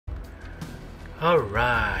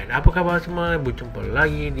Alright, apa khabar semua? Berjumpa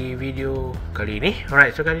lagi di video kali ini. Alright,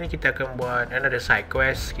 so kali ini kita akan buat another side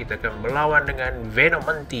quest. Kita akan berlawan dengan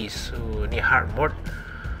Venomantis. So, ni hard mode.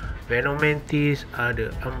 Venomantis ada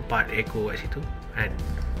 4 ekor kat situ kan.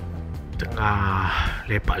 Tengah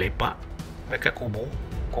lepak-lepak dekat kubur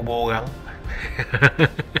orang.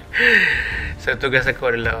 So, tugas aku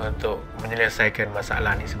adalah untuk menyelesaikan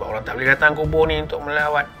masalah ni. Sebab orang tak boleh datang kubur ni untuk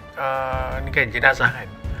melawat ni kan, jenazah kan.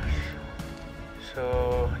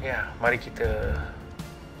 So, ya, mari kita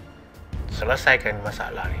selesaikan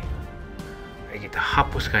masalah ni. Mari kita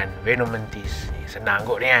hapuskan Venomantis ni. Senang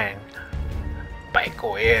kot ni kan. 4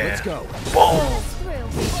 ekor ya. Boom.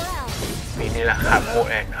 Inilah hard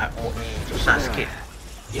mode kan. Hard mode ni susah sikit.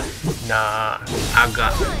 Nak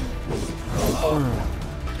agak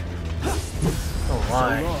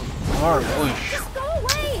Alright. Uish.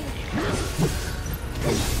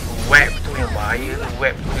 Web tu yang bahaya lah.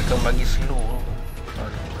 Web tu dia akan bagi slow.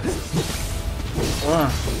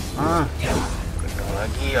 Kena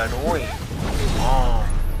lagi, aduh oi.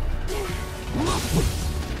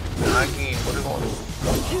 Lagi, kau tengok tu.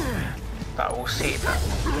 Tak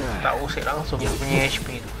usik langsung dia punya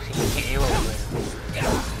HP tu. Sikit je pun.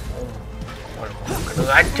 Kena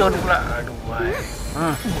racun pula. Aduh,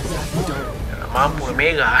 tak mampu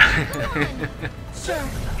merah.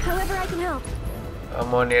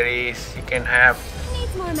 Come on, Aries, you can have.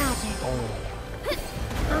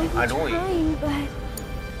 Aduh,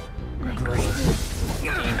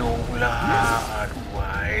 tidur pula. Aduh,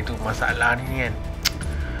 itu masalah ni kan.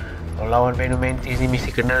 Kalau lawan Venomantis ni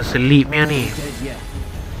mesti kena sleep ni.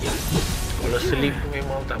 Kalau sleep tu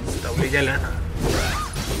memang tak boleh jalan.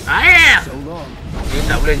 Dia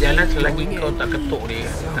tak boleh jalan selagi kau tak ketuk dia.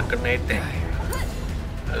 Tak kena attack.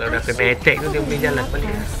 Kalau dah kena attack tu dia boleh jalan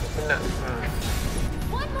balik. Kena.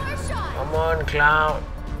 Come on, Cloud.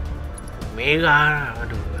 Merah.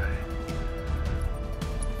 Aduh.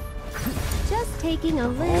 Just taking a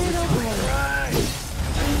little break.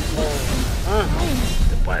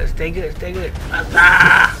 Tepat, staggered.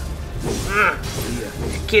 Asah.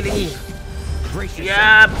 Sikit lagi.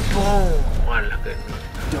 Ya, boom. Alah kena.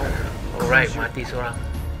 Alright, mati seorang.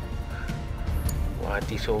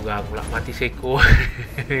 Mati seorang pula. Mati seekor.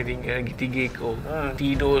 Tinggal lagi 3 ekor.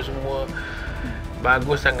 Tidur semua.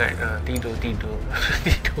 Bagus sangat. Tidur.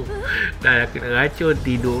 Dah kena racun.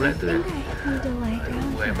 Tidur pula tu kan.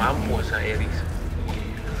 Aduh, mampus lah Aries.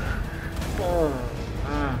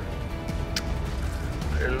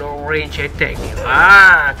 Long range attack ni.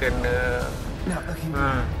 Kena.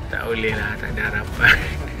 Tak boleh lah. Tak ada harapan.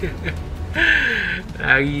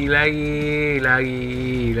 Lari.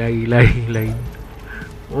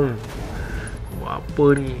 Buat apa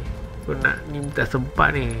ni? Kau nak ni minta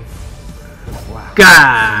sempat ni.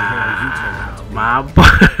 Mampus.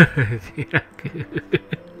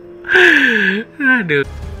 Aduh.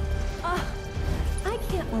 I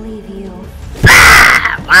can't believe you.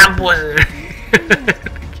 Mampus.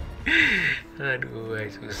 Aduh,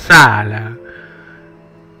 susah lah.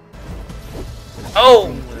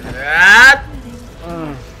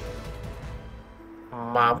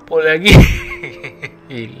 Mampu lagi.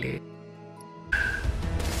 Gila.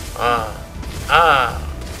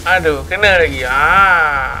 Aduh, kena lagi.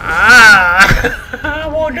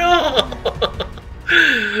 Bodoh.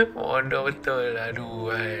 Bodoh betul. Aduh.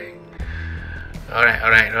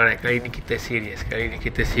 Alright. Kali ni kita serius kan.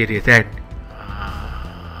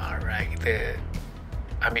 Alright, kita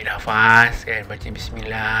ambil nafas kan, baca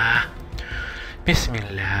bismillah.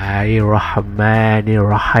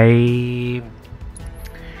 Bismillahirrahmanirrahim.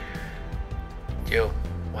 Jom,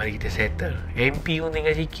 mari kita settle. MP pun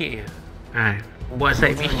tinggal sikit je. Buat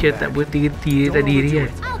side mission tak berhenti-henti tadi ni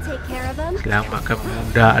kan. Selamatkan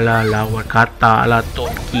budak lah, lawan katak lah,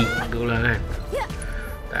 Top King tu lah kan.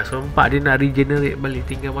 Tak sempat dia nak regenerate balik.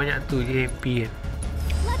 Tinggal banyak tu je MP kan.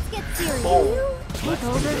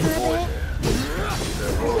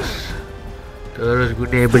 Terus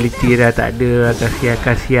guna ability dah tak ada.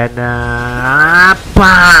 Kasihan lah.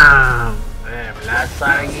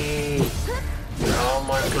 Belasah lagi. Come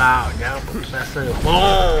on, Cloud. Jangan putus asa.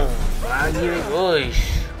 Boom. Lagi.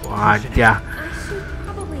 Uish. Wajah.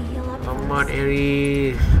 Come on,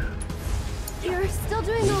 Aries.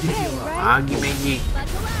 Lagi magic.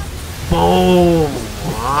 Boom.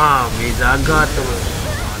 Mezaga terus.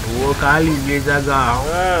 2 kali Mezaga.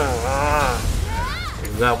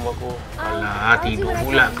 Gam aku. Alah, tidur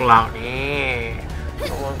pula Cloud ni.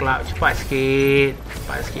 Bangun Cloud, cepat sikit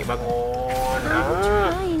bangun.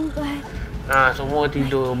 Semua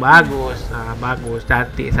tidur. Bagus.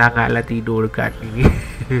 Cantik sangatlah tidur dekat ni.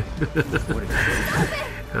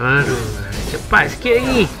 Aduh, cepat sikit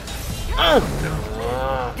lagi.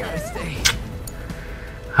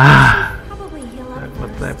 Probably heal up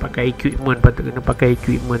Patut first. pakai equipment, patut kena pakai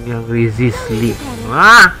equipment yang resist leak.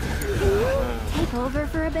 Take over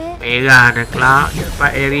for a bit. Merah dah kelak.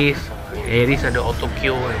 Cepat Aris. Aris ada auto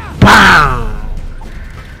kill kan. Bang!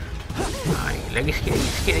 Lagi sikit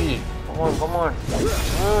lagi. Come on.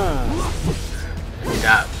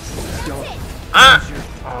 Sedap.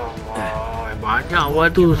 Banyak awal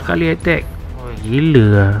tu sekali attack. Gila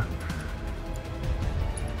lah.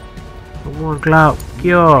 Come on Cloud.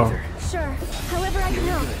 Cure. Sure. However I can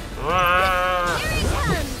help.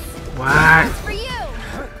 What? For you.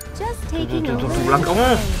 Just taking a Tu little belakang.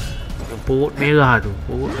 break. Perut merah tu.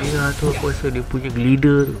 Aku rasa dia punya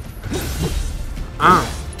glider tu.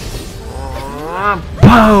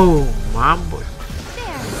 Pow! Mampus.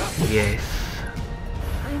 There. Yes.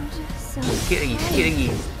 I'm just so Sikit lagi.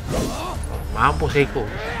 Mampus ekor.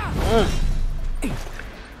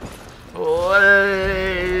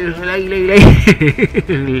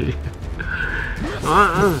 Lagi.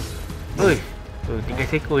 Oi. Tinggal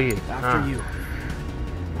seekor je.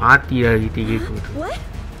 Mati lagi 3 ekor tu. What?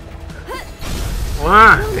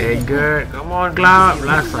 Wah, staggered. Come on, Cloud.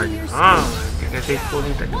 Last saja. Tinggal seekor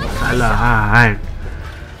ni tak ada masalah kan.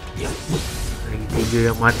 Lagi 3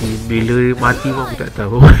 yang mati. Bila mati pun aku tak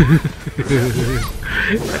tahu.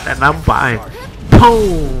 Tak nampak kan.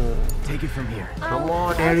 Boom. Take it from here. Come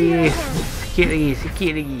on, Aris. Sikit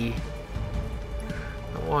lagi.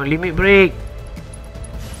 Come on, limit break.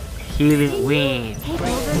 Healing wind. Take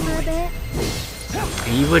over for a bit.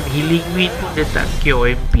 Even healing wind pun dia tak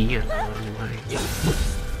cure MP kan.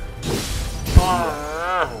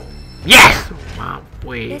 Yes!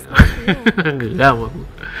 Mampus. Geram aku.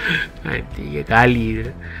 3 kali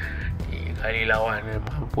tu. 3 kali lawan dia.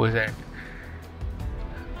 Mampus kan.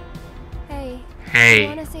 Hey.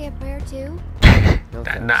 You wanna say a prayer too? No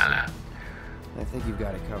Tak thanks. nak lah. I think you've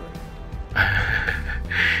got it covered.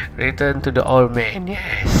 Return to the old man,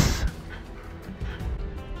 yes.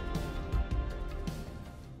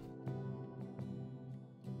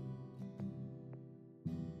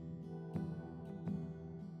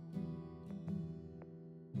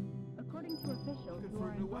 According to officials who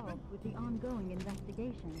are involved with the ongoing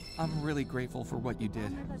investigation, I'm really grateful for what you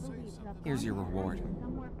did. Here's your reward.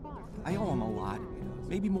 I owe him a lot,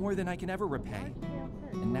 maybe more than I can ever repay.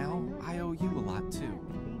 And now I owe you a lot too.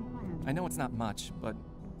 I know it's not much, but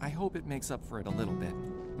I hope it makes up for it a little bit.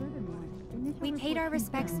 We paid our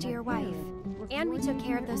respects to your wife, and we took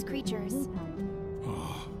care of those creatures.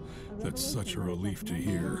 Oh, that's such a relief to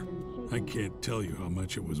hear. I can't tell you how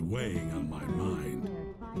much it was weighing on my mind.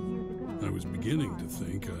 I was beginning to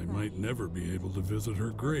think I might never be able to visit her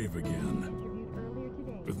grave again.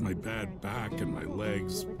 With my bad back and my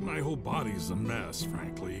legs, my whole body's a mess,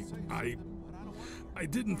 frankly. I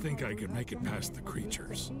didn't think I could make it past the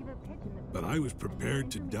creatures. But I was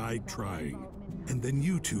prepared to die trying, and then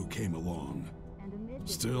you two came along.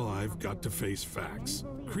 Still, I've got to face facts.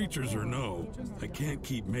 Creatures or no, I can't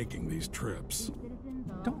keep making these trips.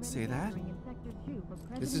 Don't say that.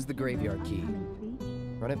 This is the graveyard key.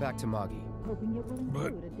 Run it back to Moggy.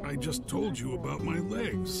 But I just told you about my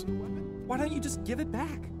legs. Why don't you just give it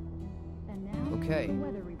back? Okay.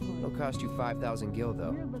 It'll cost you 5,000 gil,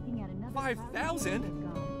 though. 5,000?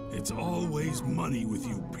 It's always money with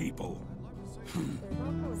you people.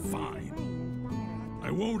 Fine.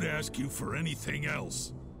 I won't ask you for anything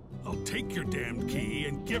else. I'll take your damned key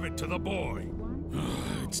and give it to the boy.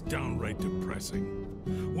 It's downright depressing.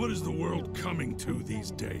 What is the world coming to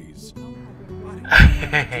these days?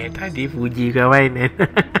 Tadi puji kawan kan.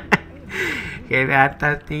 Kira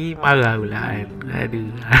atas ni marah pula kan.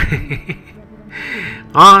 Aduh.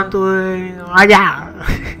 Tu ajak.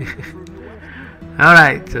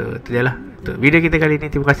 Alright, so tu je lah untuk video kita kali ni.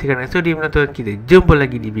 Terima kasih kerana sudi menonton. Kita jumpa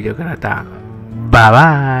lagi di video akan datang. Bye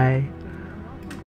bye.